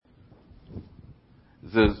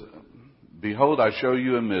It says, behold, I show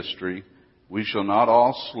you a mystery. We shall not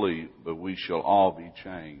all sleep, but we shall all be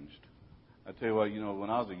changed. I tell you what, when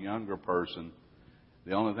I was a younger person,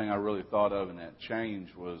 the only thing I really thought of in that change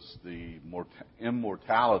was the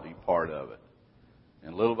immortality part of it.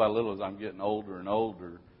 And little by little, as I'm getting older and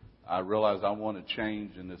older, I realize I want to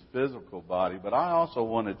change in this physical body, but I also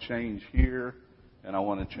want to change here, and I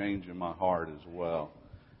want to change in my heart as well.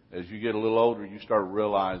 As you get a little older, you start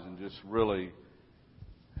realizing just really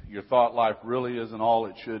your thought life really isn't all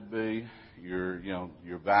it should be. Your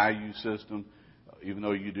value system, even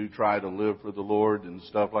though you do try to live for the Lord and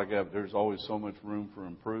stuff like that, there's always so much room for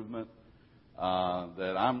improvement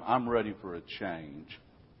that I'm ready for a change.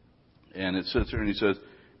 And it sits here and he says,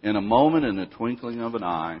 in a moment, in the twinkling of an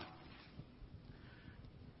eye,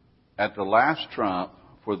 at the last trump,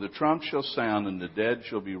 for the trump shall sound, and the dead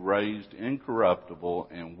shall be raised incorruptible,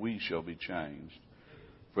 and we shall be changed.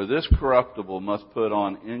 For this corruptible must put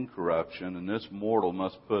on incorruption, and this mortal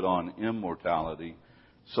must put on immortality.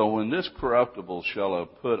 So when this corruptible shall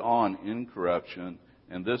have put on incorruption,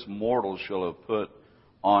 and this mortal shall have put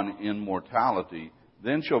on immortality,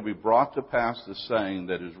 then shall be brought to pass the saying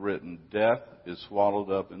that is written, death is swallowed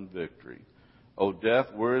up in victory. O death,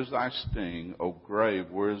 where is thy sting? O grave,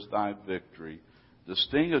 where is thy victory? The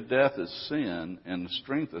sting of death is sin, and the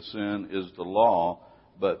strength of sin is the law.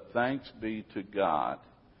 But thanks be to God,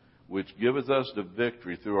 which giveth us the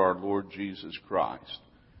victory through our Lord Jesus Christ.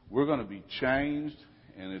 We're going to be changed,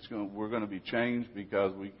 and we're going to be changed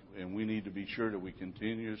because we need to be sure that we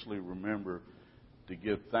continuously remember to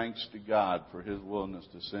give thanks to God for His willingness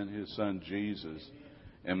to send His Son Jesus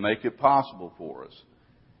and make it possible for us.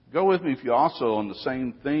 Go with me, if you also, on the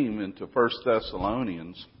same theme into 1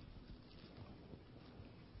 Thessalonians.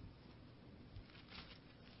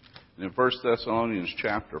 In 1 Thessalonians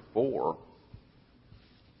chapter 4,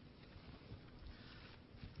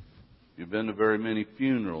 you've been to very many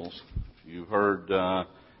funerals. You've heard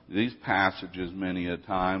these passages many a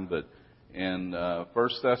time, but in 1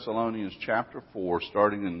 Thessalonians chapter 4,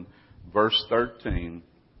 starting in verse 13,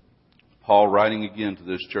 Paul writing again to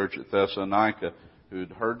this church at Thessalonica,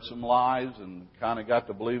 who'd heard some lies and kind of got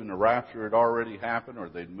to believe in the rapture had already happened, or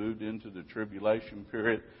they'd moved into the tribulation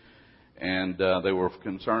period, and they were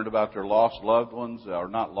concerned about their lost loved ones, or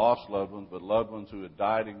not lost loved ones, but loved ones who had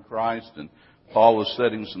died in Christ. And Paul was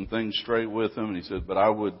setting some things straight with them, and he said, but I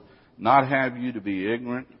would not have you to be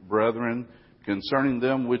ignorant, brethren, concerning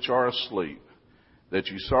them which are asleep, that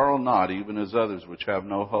you sorrow not, even as others which have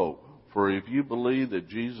no hope. For if you believe that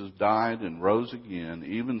Jesus died and rose again,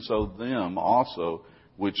 even so them also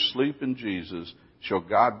which sleep in Jesus shall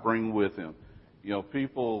God bring with Him.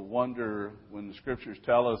 People wonder when the Scriptures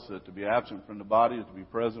tell us that to be absent from the body is to be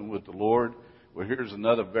present with the Lord. Well, here's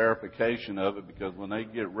another verification of it, because when they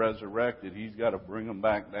get resurrected, He's got to bring them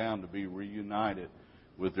back down to be reunited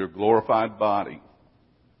with their glorified body.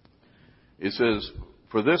 It says,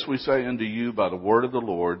 for this we say unto you by the word of the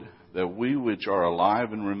Lord, that we which are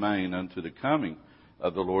alive and remain unto the coming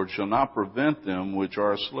of the Lord shall not prevent them which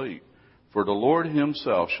are asleep. For the Lord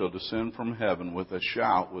Himself shall descend from heaven with a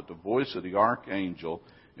shout, with the voice of the archangel,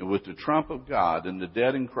 and with the trump of God, and the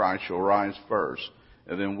dead in Christ shall rise first.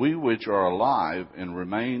 And then we which are alive and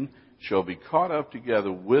remain shall be caught up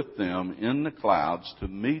together with them in the clouds to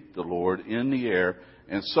meet the Lord in the air,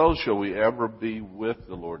 and so shall we ever be with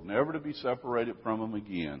the Lord, never to be separated from Him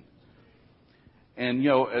again. And,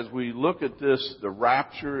 as we look at this, the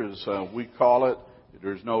rapture, as we call it,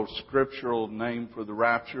 there's no scriptural name for the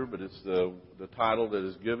rapture, but it's the title that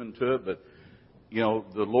is given to it. But, the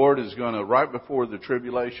Lord is going to, right before the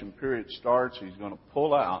tribulation period starts, He's going to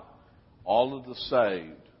pull out all of the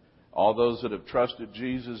saved, all those that have trusted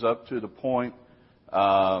Jesus up to the point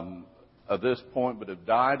of this point but have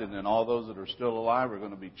died, and then all those that are still alive are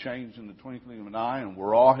going to be changed in the twinkling of an eye, and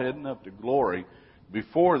we're all heading up to glory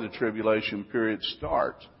before the tribulation period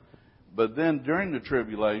starts. But then during the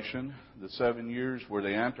tribulation, the 7 years where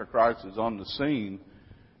the Antichrist is on the scene,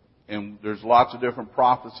 and there's lots of different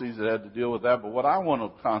prophecies that had to deal with that, but what I want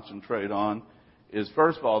to concentrate on is,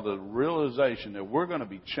 first of all, the realization that we're going to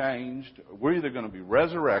be changed. We're either going to be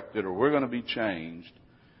resurrected or we're going to be changed.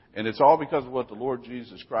 And it's all because of what the Lord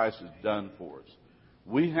Jesus Christ has done for us.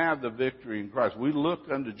 We have the victory in Christ. We look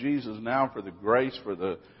unto Jesus now for the grace, for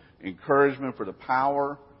the encouragement, for the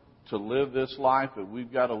power to live this life that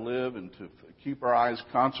we've got to live, and to keep our eyes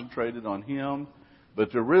concentrated on Him.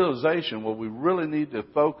 But the realization, what we really need to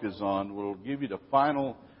focus on, will give you the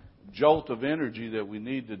final jolt of energy that we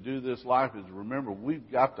need to do this life, is remember,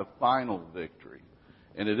 we've got the final victory.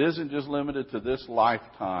 And it isn't just limited to this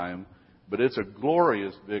lifetime, but it's a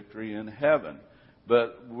glorious victory in heaven.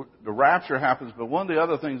 But the rapture happens. But one of the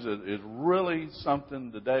other things that is really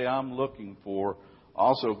something today I'm looking for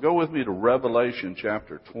also, go with me to Revelation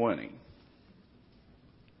chapter 20.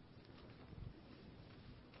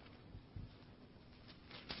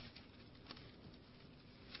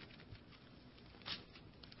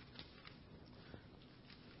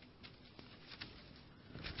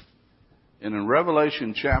 And in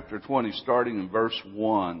Revelation chapter 20, starting in verse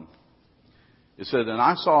 1, it said, "And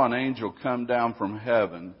I saw an angel come down from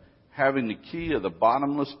heaven, having the key of the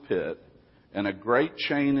bottomless pit and a great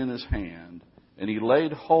chain in his hand. And he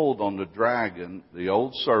laid hold on the dragon, the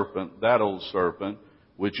old serpent,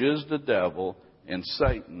 which is the devil and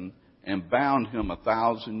Satan, and bound him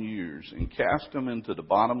 1,000 years, and cast him into the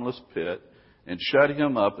bottomless pit, and shut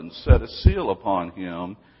him up, and set a seal upon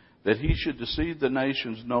him, that he should deceive the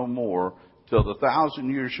nations no more, till the 1,000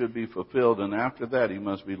 years should be fulfilled, and after that he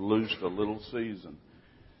must be loosed a little season."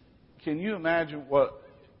 Can you imagine what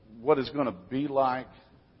it's going to be like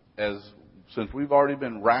since we've already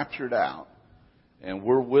been raptured out, and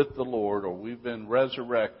we're with the Lord, or we've been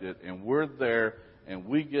resurrected, and we're there, and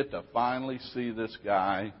we get to finally see this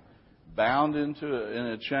guy bound in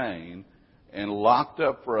a chain and locked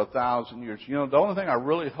up for 1,000 years. You know, the only thing I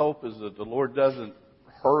really hope is that the Lord doesn't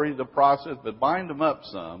hurry the process, but bind him up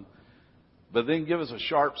some, but then give us a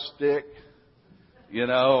sharp stick,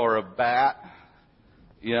 or a bat.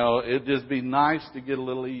 It'd just be nice to get a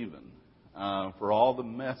little even for all the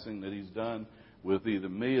messing that he's done with either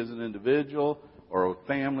me as an individual or with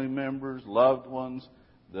family members, loved ones,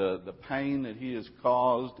 the pain that he has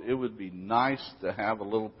caused. It would be nice to have a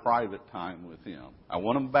little private time with him. I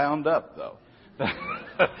want him bound up, though.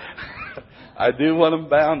 I do want him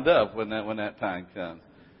bound up when that time comes.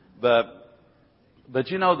 But the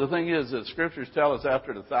thing is that Scriptures tell us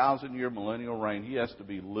after the 1,000-year millennial reign, he has to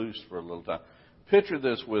be loosed for a little time. Picture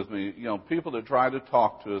this with me. People that try to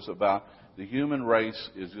talk to us about the human race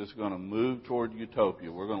is just going to move toward utopia.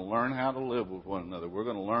 We're going to learn how to live with one another. We're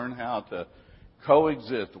going to learn how to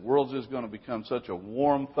coexist. The world's just going to become such a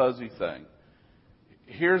warm, fuzzy thing.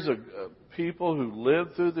 Here's people who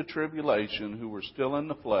lived through the tribulation, who were still in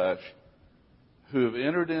the flesh, who have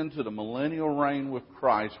entered into the millennial reign with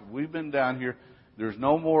Christ. We've been down here. There's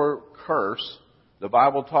no more curse. The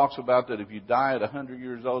Bible talks about that if you die at 100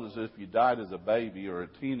 years old, as if you died as a baby or a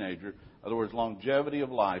teenager. In other words, longevity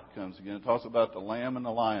of life comes again. It talks about the lamb and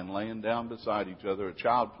the lion laying down beside each other, a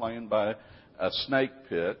child playing by a snake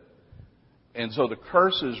pit. And so the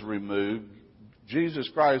curse is removed. Jesus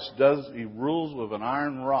Christ he rules with an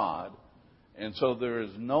iron rod. And so there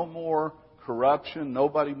is no more corruption.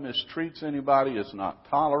 Nobody mistreats anybody. It's not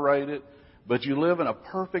tolerated. But you live in a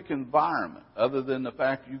perfect environment, other than the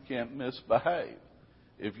fact you can't misbehave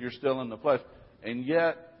if you're still in the flesh. And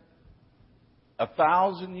yet,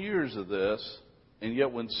 1,000 years of this, and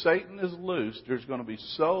yet when Satan is loosed, there's going to be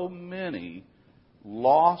so many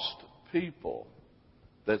lost people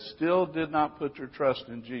that still did not put their trust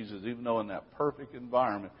in Jesus, even though in that perfect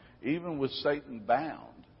environment, even with Satan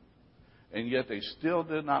bound. And yet they still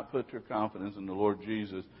did not put their confidence in the Lord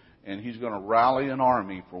Jesus. And he's going to rally an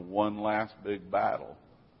army for one last big battle.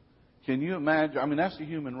 Can you imagine? I mean, that's the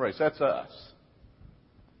human race. That's us.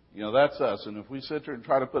 That's us. And if we sit there and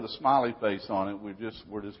try to put a smiley face on it,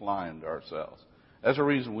 we're just lying to ourselves. That's the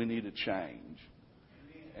reason we need a change.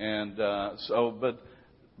 And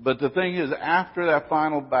but the thing is, after that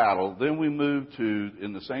final battle, then we move to,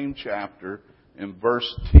 in the same chapter, in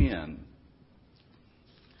verse 10.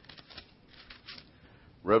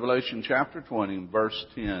 Revelation chapter 20, verse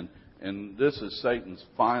 10. And this is Satan's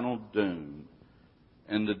final doom.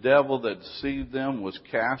 "And the devil that deceived them was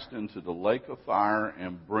cast into the lake of fire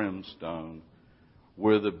and brimstone,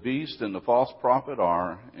 where the beast and the false prophet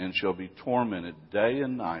are, and shall be tormented day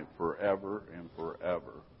and night forever and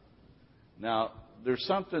forever." Now, there's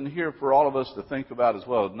something here for all of us to think about as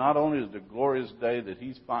well. Not only is the glorious day that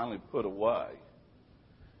he's finally put away,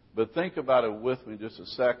 but think about it with me just a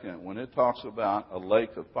second. When it talks about a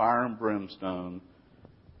lake of fire and brimstone,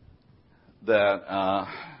 that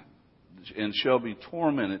and shall be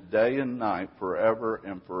tormented day and night forever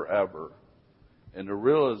and forever. And the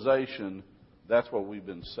realization, that's what we've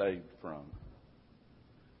been saved from.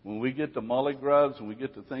 When we get to mully grubs and we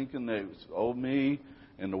get to thinking that it's, me,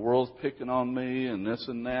 and the world's picking on me and this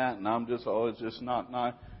and that, and I'm just, it's just not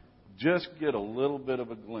nice. Just get a little bit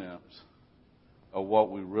of a glimpse of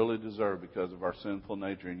what we really deserve because of our sinful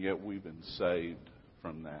nature, and yet we've been saved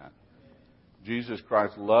from that. Jesus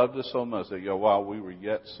Christ loved us so much that while we were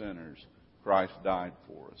yet sinners, Christ died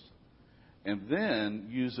for us. And then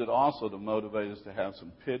use it also to motivate us to have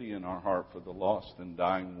some pity in our heart for the lost and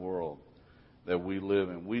dying world. that we live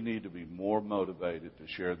in. We need to be more motivated to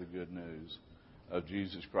share the good news of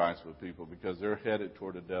Jesus Christ with people because they're headed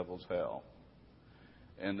toward a devil's hell.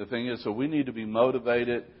 And the thing is, so we need to be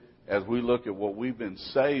motivated as we look at what we've been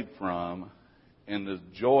saved from and the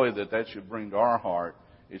joy that should bring to our heart.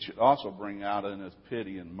 It should also bring out in us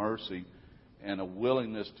pity and mercy and a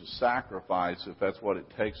willingness to sacrifice, if that's what it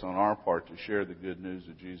takes on our part, to share the good news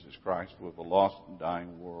of Jesus Christ with a lost and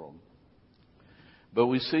dying world. But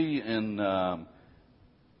we see in,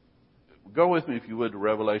 go with me if you would to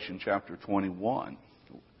Revelation chapter 21.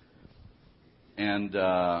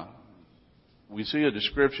 And we see a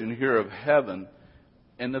description here of heaven.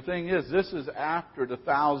 And the thing is, this is after the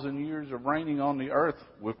 1,000 years of reigning on the earth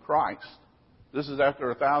with Christ. This is after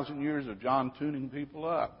 1,000 years of John tuning people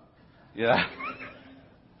up. Yeah.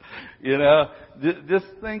 Just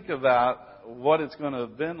think about what it's going to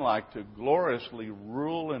have been like to gloriously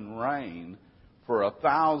rule and reign for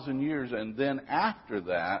 1,000 years. And then after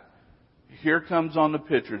that, here comes on the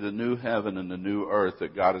picture the new heaven and the new earth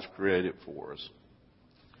that God has created for us.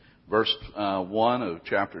 Verse 1 of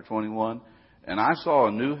chapter 21. And I saw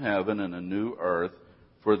a new heaven and a new earth,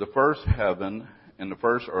 for the first heaven and the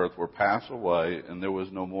first earth were passed away, and there was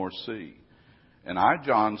no more sea. And I,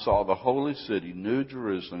 John, saw the holy city, New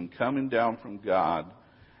Jerusalem, coming down from God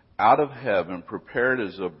out of heaven, prepared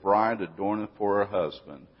as a bride adorned for her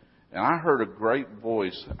husband. And I heard a great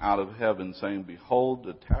voice out of heaven saying, Behold,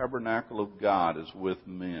 the tabernacle of God is with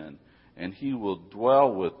men, and he will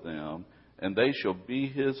dwell with them, and they shall be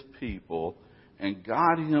his people, and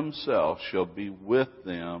God himself shall be with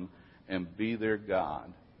them and be their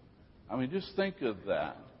God. I mean, just think of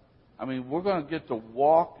that. I mean, we're going to get to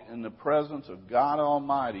walk in the presence of God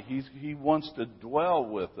Almighty. He wants to dwell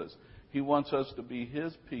with us. He wants us to be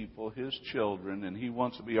his people, his children, and he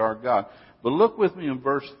wants to be our God. But look with me in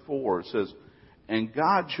verse 4. It says, And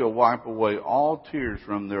God shall wipe away all tears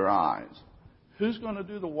from their eyes. Who's going to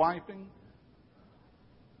do the wiping?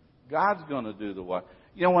 God's going to do the wiping.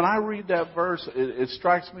 You know, when I read that verse, it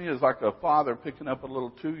strikes me as like a father picking up a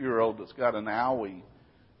little 2-year-old that's got an owie,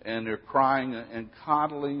 and they're crying and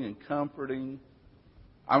coddling and comforting.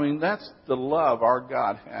 I mean, that's the love our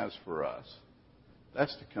God has for us.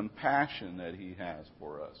 That's the compassion that he has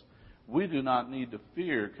for us. We do not need to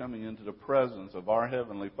fear coming into the presence of our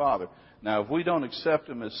Heavenly Father. Now, if we don't accept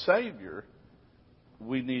him as Savior,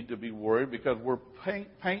 we need to be worried because we're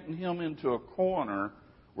painting him into a corner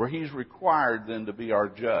where he's required then to be our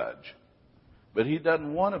judge. But he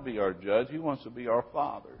doesn't want to be our judge. He wants to be our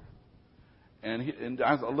Father. And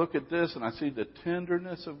as I look at this and I see the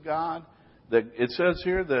tenderness of God, that it says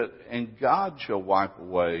here that, And God shall wipe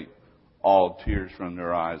away all tears from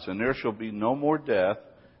their eyes, and there shall be no more death,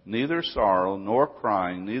 neither sorrow nor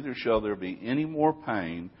crying, neither shall there be any more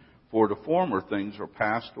pain, for the former things are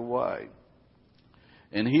passed away.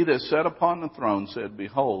 And he that sat upon the throne said,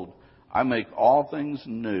 Behold, I make all things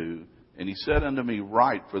new. And he said unto me,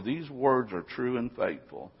 Write, for these words are true and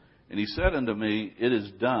faithful. And he said unto me, It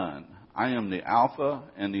is done. I am the Alpha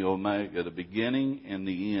and the Omega, the beginning and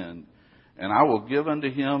the end. And I will give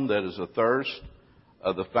unto him that is athirst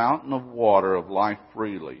of the fountain of water of life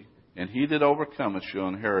freely. And he that overcometh shall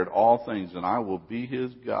inherit all things, and I will be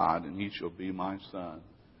his God, and he shall be my son.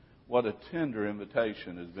 What a tender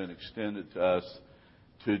invitation has been extended to us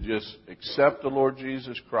to just accept the Lord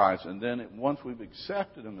Jesus Christ. And then once we've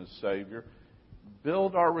accepted him as Savior,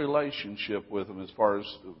 build our relationship with him as far as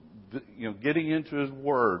getting into his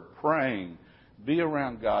Word, praying, be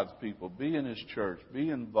around God's people, be in his church, be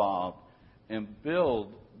involved, and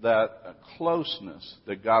build that closeness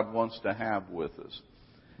that God wants to have with us.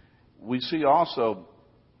 We see also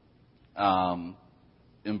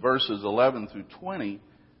in verses 11 through 20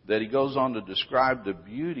 that he goes on to describe the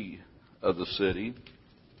beauty of the city.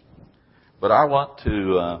 But I want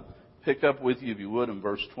to pick up with you, if you would, in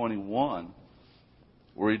verse 21,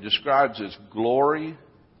 where he describes its glory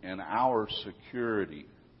and our security.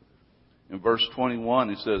 In verse 21,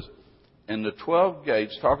 he says, And the 12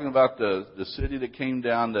 gates, talking about the city that came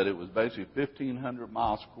down, that it was basically 1,500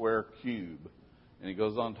 mile square cube. And he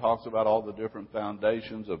goes on and talks about all the different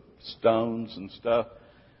foundations of stones and stuff.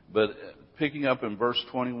 But picking up in verse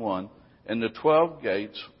 21, And the 12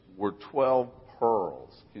 gates were 12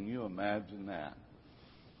 pearls. Can you imagine that?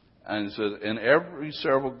 And it says, And every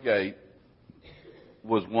several gate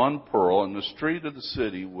was one pearl, and the street of the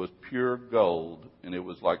city was pure gold, and it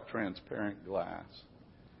was like transparent glass.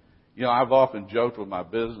 You know, I've often joked with my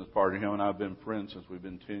business partner, him and I have been friends since we've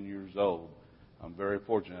been 10 years old. I'm very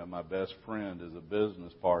fortunate to have my best friend as a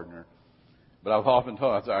business partner. But I've often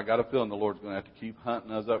told him, I got a feeling the Lord's going to have to keep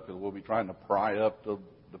hunting us up because we'll be trying to pry up the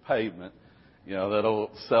pavement. That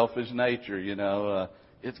old selfish nature,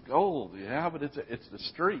 it's gold, yeah, but it's the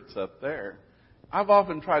streets up there. I've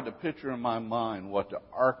often tried to picture in my mind what the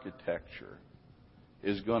architecture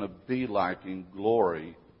is going to be like in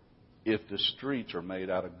glory if the streets are made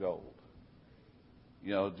out of gold.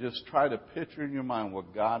 Just try to picture in your mind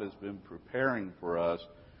what God has been preparing for us.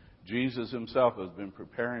 Jesus himself has been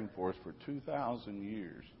preparing for us for 2,000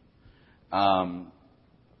 years.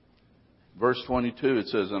 Verse 22, it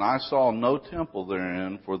says, "And I saw no temple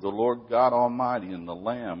therein, for the Lord God Almighty and the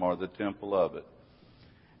Lamb are the temple of it.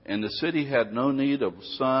 And the city had no need of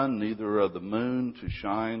sun, neither of the moon to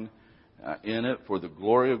shine in it, for the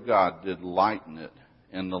glory of God did lighten it,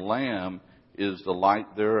 and the Lamb is the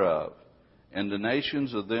light thereof. And the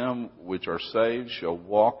nations of them which are saved shall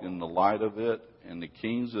walk in the light of it, and the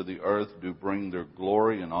kings of the earth do bring their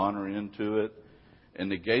glory and honor into it. And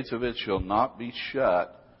the gates of it shall not be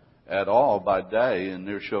shut at all by day, and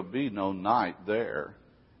there shall be no night there.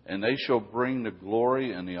 And they shall bring the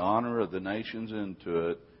glory and the honor of the nations into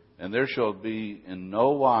it, and there shall be in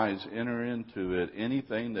no wise enter into it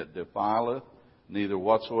anything that defileth, neither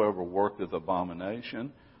whatsoever worketh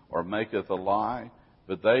abomination, or maketh a lie,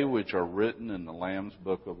 but they which are written in the Lamb's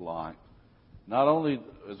book of life." Not only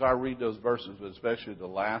as I read those verses, but especially the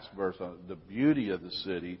last verse, the beauty of the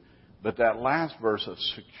city, but that last verse of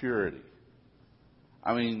security.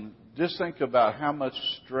 I mean, just think about how much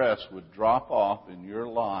stress would drop off in your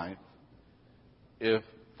life if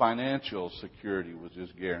financial security was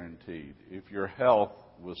just guaranteed, if your health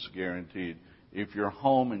was guaranteed, if your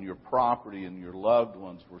home and your property and your loved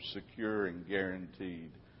ones were secure and guaranteed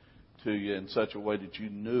to you in such a way that you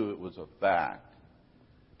knew it was a fact.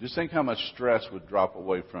 Just think how much stress would drop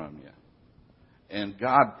away from you. And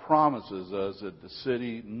God promises us that the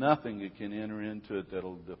city, nothing that can enter into it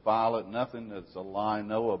that'll defile it, nothing that's a lie,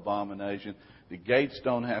 no abomination. The gates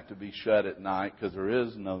don't have to be shut at night because there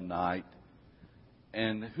is no night.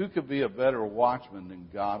 And who could be a better watchman than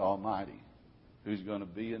God Almighty, who's going to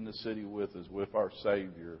be in the city with us, with our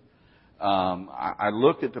Savior? I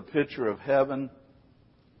look at the picture of heaven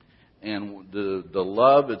and the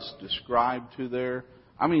love it's described to there.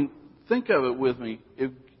 I mean, think of it with me.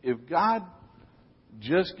 If God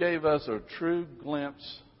just gave us a true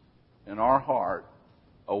glimpse in our heart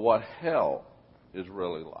of what hell is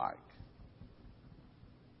really like,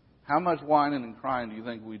 how much whining and crying do you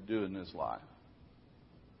think we'd do in this life?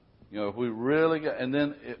 If we really get,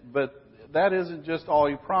 but that isn't just all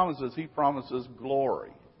He promises. He promises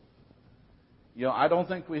glory. I don't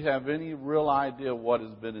think we have any real idea what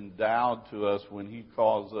has been endowed to us when He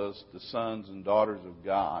calls us the sons and daughters of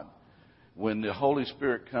God. When the Holy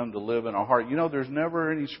Spirit come to live in our heart. There's never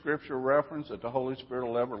any scripture reference that the Holy Spirit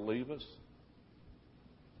will ever leave us.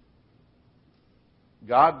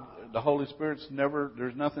 God, the Holy Spirit's never,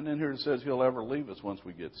 there's nothing in here that says He'll ever leave us once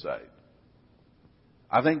we get saved.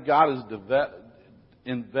 I think God has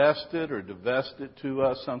invested or divested to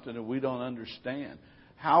us something that we don't understand.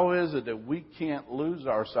 How is it that we can't lose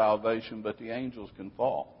our salvation, but the angels can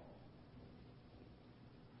fall?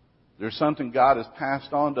 There's something God has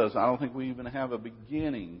passed on to us. I don't think we even have a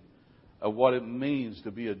beginning of what it means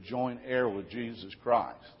to be a joint heir with Jesus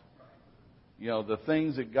Christ. The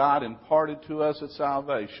things that God imparted to us at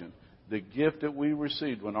salvation, the gift that we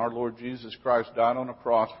received when our Lord Jesus Christ died on a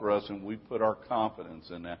cross for us and we put our confidence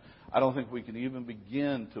in that. I don't think we can even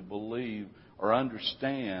begin to believe or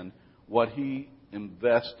understand what He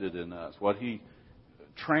invested in us, what He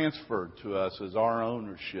transferred to us as our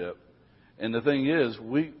ownership. And the thing is,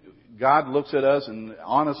 God looks at us and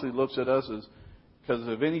honestly looks at us as, because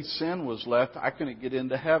if any sin was left, I couldn't get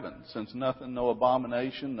into heaven. Since nothing, no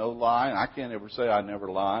abomination, no lie. I can't ever say I never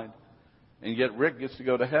lied. And yet Rick gets to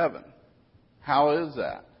go to heaven. How is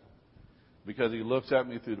that? Because He looks at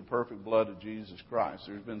me through the perfect blood of Jesus Christ.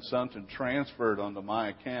 There's been something transferred onto my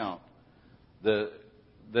account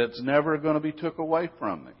that's never going to be took away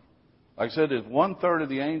from me. Like I said, if 1/3 of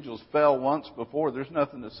the angels fell once before, there's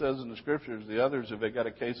nothing that says in the Scriptures the others, if they got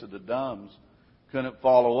a case of the dumbs, couldn't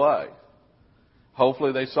fall away.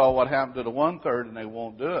 Hopefully they saw what happened to the 1/3 and they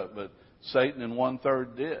won't do it. But Satan and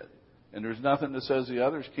 1/3 did. And there's nothing that says the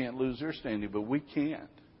others can't lose their standing, but we can't.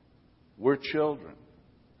 We're children.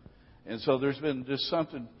 And so there's been just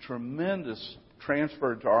something tremendous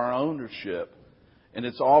transferred to our ownership. And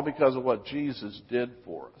it's all because of what Jesus did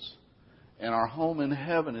for us. And our home in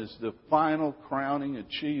heaven is the final crowning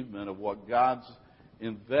achievement of what God's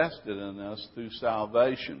invested in us through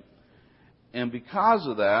salvation. And because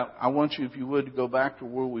of that, I want you, if you would, to go back to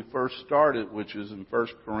where we first started, which is in 1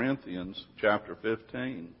 Corinthians chapter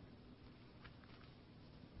 15.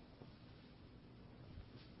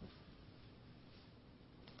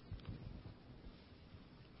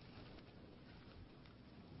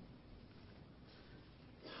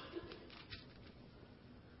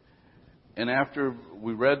 And after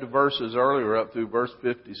we read the verses earlier up through verse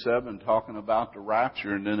 57 talking about the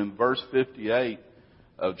rapture, and then in verse 58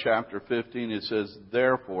 of chapter 15 it says,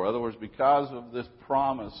 therefore, in other words, because of this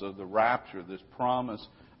promise of the rapture, this promise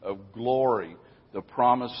of glory, the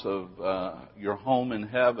promise of your home in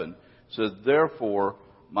heaven, it says, therefore,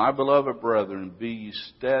 my beloved brethren, be ye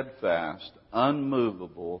steadfast,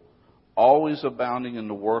 unmovable, always abounding in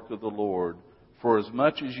the work of the Lord, for as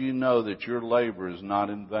much as you know that your labor is not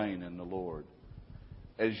in vain in the Lord.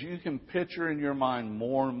 As you can picture in your mind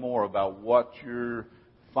more and more about what your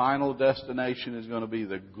final destination is going to be,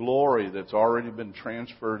 the glory that's already been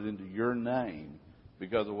transferred into your name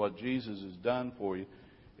because of what Jesus has done for you,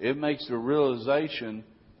 it makes the realization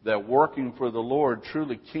that working for the Lord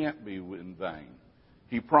truly can't be in vain.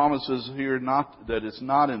 He promises here not that it's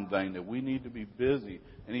not in vain, that we need to be busy.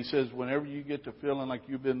 And he says whenever you get to feeling like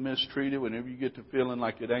you've been mistreated, whenever you get to feeling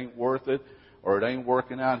like it ain't worth it or it ain't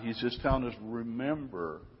working out, he's just telling us,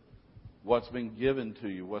 remember what's been given to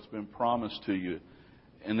you, what's been promised to you.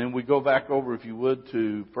 And then we go back over, if you would,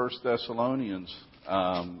 to 1 Thessalonians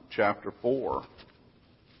chapter 4,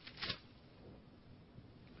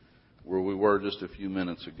 where we were just a few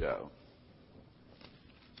minutes ago.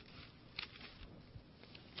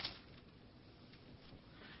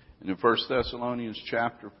 And in 1 Thessalonians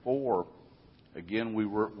chapter 4, again,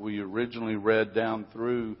 we originally read down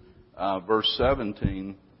through verse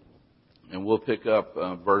 17, and we'll pick up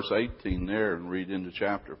verse 18 there and read into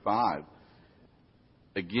chapter 5.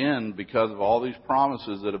 Again, because of all these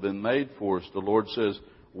promises that have been made for us, the Lord says,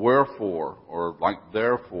 wherefore, or like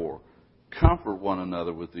therefore, comfort one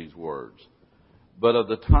another with these words. But of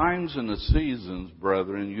the times and the seasons,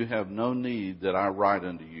 brethren, you have no need that I write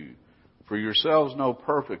unto you. For yourselves know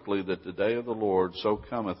perfectly that the day of the Lord so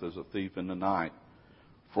cometh as a thief in the night.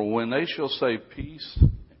 For when they shall say peace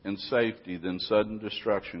and safety, then sudden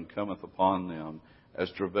destruction cometh upon them, as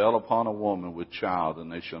travail upon a woman with child, and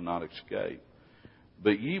they shall not escape.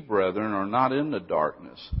 But ye, brethren, are not in the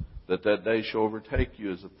darkness, that day shall overtake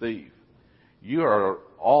you as a thief. You are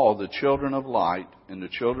all the children of light and the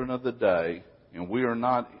children of the day, and we are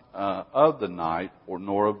not of the night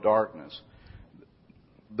nor of darkness.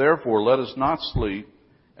 Therefore, let us not sleep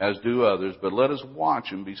as do others, but let us watch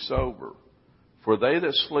and be sober. For they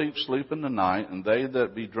that sleep, sleep in the night, and they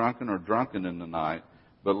that be drunken are drunken in the night.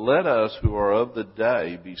 But let us who are of the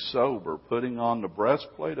day be sober, putting on the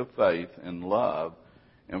breastplate of faith and love,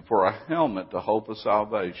 and for a helmet the hope of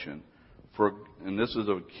salvation. And this is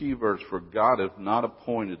a key verse, for God hath not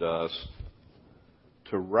appointed us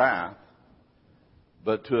to wrath,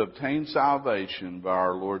 but to obtain salvation by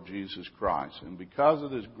our Lord Jesus Christ. And because of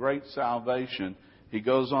this great salvation, he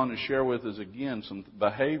goes on to share with us again some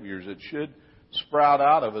behaviors that should sprout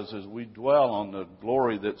out of us as we dwell on the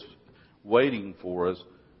glory that's waiting for us,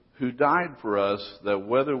 who died for us, that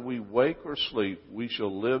whether we wake or sleep, we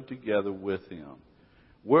shall live together with him.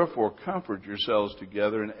 Wherefore comfort yourselves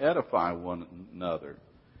together and edify one another,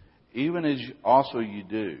 even as also you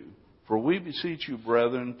do. For we beseech you,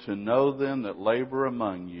 brethren, to know them that labor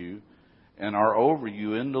among you and are over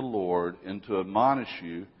you in the Lord, and to admonish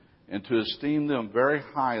you, and to esteem them very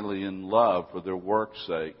highly in love for their work's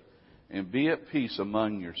sake, and be at peace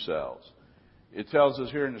among yourselves. It tells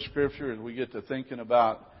us here in the Scripture, as we get to thinking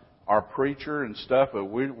about our preacher and stuff,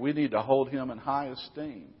 we need to hold him in high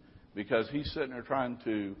esteem, because he's sitting there trying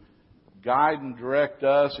to guide and direct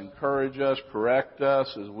us, encourage us, correct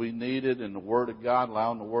us as we need it in the Word of God,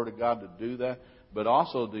 allowing the Word of God to do that, but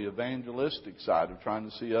also the evangelistic side of trying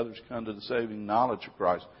to see others come to the saving knowledge of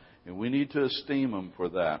Christ. And we need to esteem him for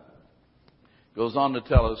that. Goes on to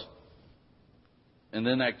tell us, and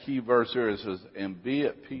then that key verse here, it says, and be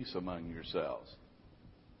at peace among yourselves.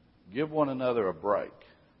 Give one another a break.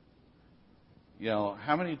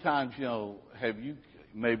 How many times, have you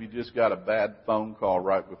maybe just got a bad phone call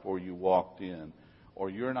right before you walked in, or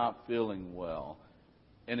you're not feeling well,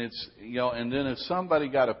 and it's and then if somebody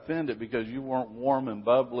got offended because you weren't warm and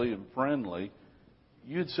bubbly and friendly,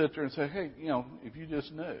 you'd sit there and say, hey, if you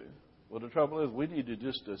just knew. Well, the trouble is, we need to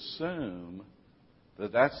just assume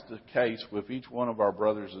that that's the case with each one of our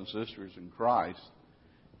brothers and sisters in Christ.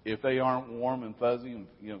 If they aren't warm and fuzzy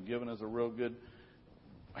and giving us a real good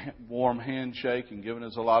warm handshake and giving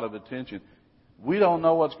us a lot of attention, we don't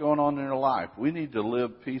know what's going on in their life. We need to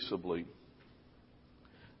live peaceably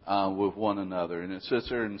with one another. And it sits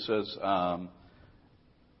there and says, and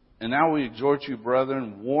now we exhort you,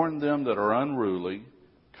 brethren, warn them that are unruly,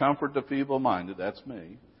 comfort the feeble-minded, that's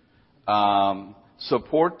me,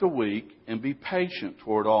 support the weak, and be patient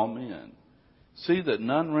toward all men. See that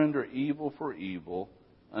none render evil for evil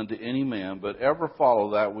unto any man, but ever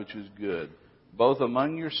follow that which is good, both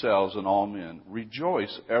among yourselves and all men.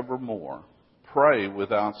 Rejoice evermore. Pray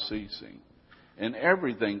without ceasing. In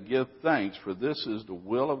everything give thanks, for this is the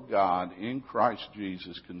will of God in Christ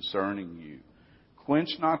Jesus concerning you. Quench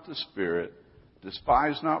not the spirit,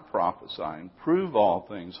 despise not prophesying, prove all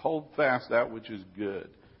things, hold fast that which is good,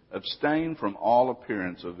 abstain from all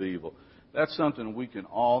appearance of evil. That's something we can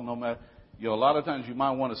all, no matter, a lot of times you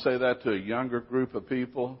might want to say that to a younger group of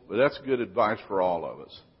people, but that's good advice for all of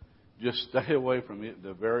us. Just stay away from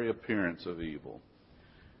the very appearance of evil.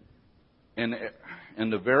 And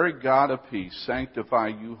the very God of peace sanctify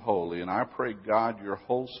you wholly. And I pray, God, your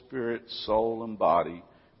whole spirit, soul, and body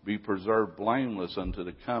be preserved blameless unto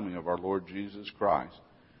the coming of our Lord Jesus Christ.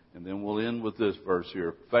 And then we'll end with this verse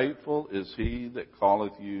here. Faithful is he that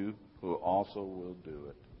calleth you, who also will do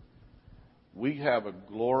it. We have a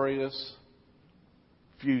glorious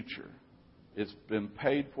future. It's been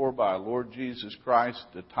paid for by our Lord Jesus Christ.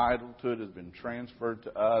 The title to it has been transferred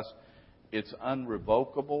to us. It's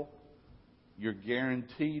unrevocable. You're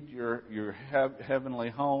guaranteed your heavenly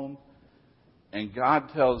home. And God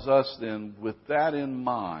tells us then, with that in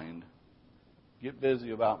mind, get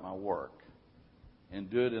busy about my work and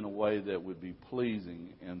do it in a way that would be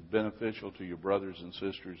pleasing and beneficial to your brothers and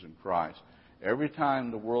sisters in Christ. Every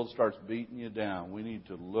time the world starts beating you down, we need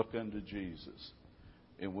to look unto Jesus.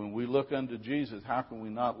 And when we look unto Jesus, how can we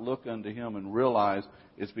not look unto Him and realize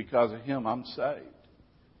it's because of Him I'm saved?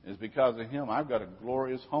 It's because of Him I've got a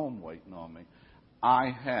glorious home waiting on me.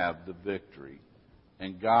 I have the victory.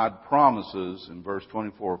 And God promises in verse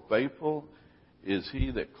 24, faithful is he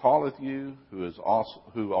that calleth you, who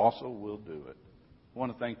also will do it. I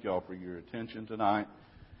want to thank you all for your attention tonight.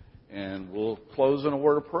 And we'll close in a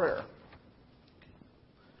word of prayer.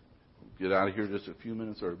 Get out of here just a few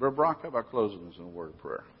minutes early. Brother Brock, how about closing us in a word of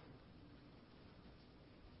prayer?